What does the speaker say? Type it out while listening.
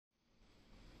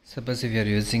Suppose if you are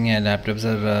using a laptops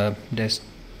or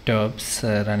desktops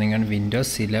running on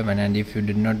Windows 11, and if you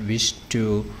do not wish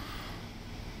to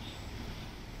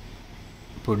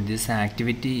put this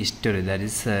activity history, that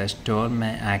is store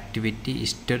my activity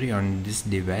history on this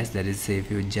device, that is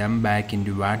if you jump back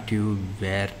into what you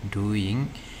were doing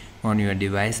on your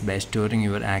device by storing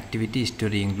your activity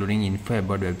history, including info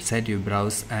about website you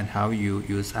browse and how you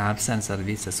use apps and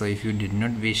services. So if you did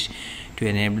not wish to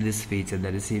enable this feature,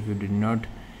 that is if you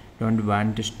don't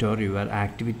want to store your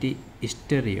activity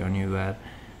history on your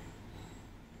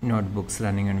notebooks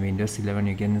running on Windows 11,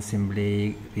 you can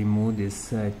simply remove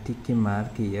this ticky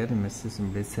mark here. You must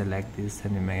simply select this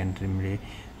and you can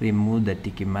remove the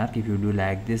ticky mark. If you do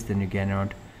like this, then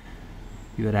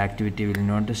your activity will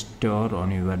not store on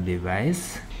your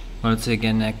device. Also, you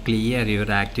can clear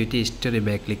your activity history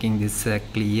by clicking this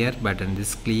clear button,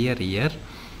 this clear here.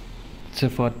 So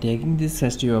for taking this,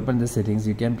 first you open the settings,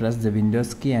 you can press the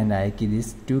Windows key and I key,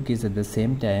 these two keys at the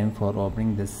same time for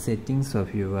opening the settings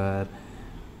of your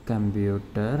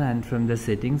computer. And from the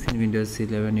settings in Windows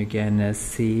 11 you can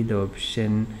see the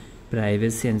option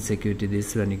privacy and security.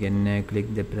 This one you can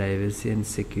click the privacy and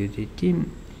security,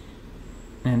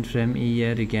 and from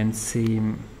here you can see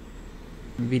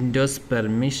Windows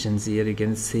permissions. Here you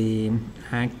can see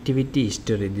activity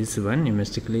history. This one you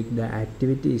must click the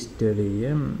activity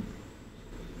history.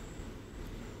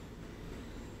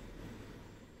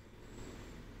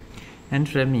 And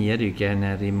from here you can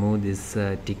remove this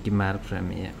ticky mark from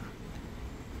here.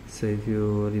 So if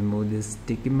you remove this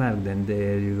ticky mark, then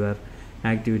your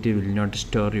activity will not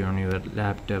store on your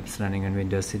laptops running on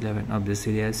Windows 11. Of this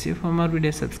video, see you for more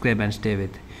videos. Subscribe and stay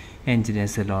with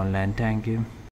Engineers Online. Thank you.